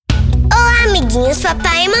amiguinhos,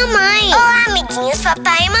 papai e mamãe. Olá, amiguinhos,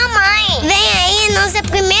 papai e mamãe. Vem aí nossa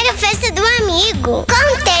primeira festa do amigo,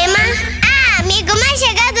 com o tema amigo mais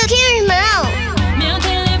chegado que o irmão. Meu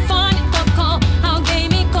telefone tocou, alguém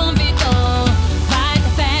me convidou. Vai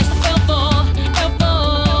ter festa, eu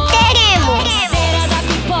vou. Teremos Feira da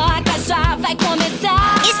pipoca já vai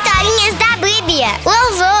começar. historinhas da Bíblia,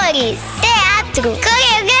 louvores, teatro,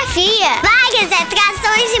 coreografia, várias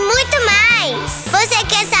atrações e muito mais. Você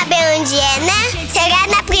quer saber onde é, né? Será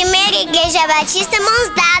na primeira Igreja Batista Mãos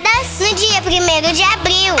Dadas, no dia 1º de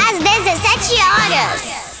abril, às 17 horas.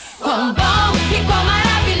 Quão bom e quão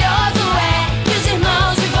maravilhoso.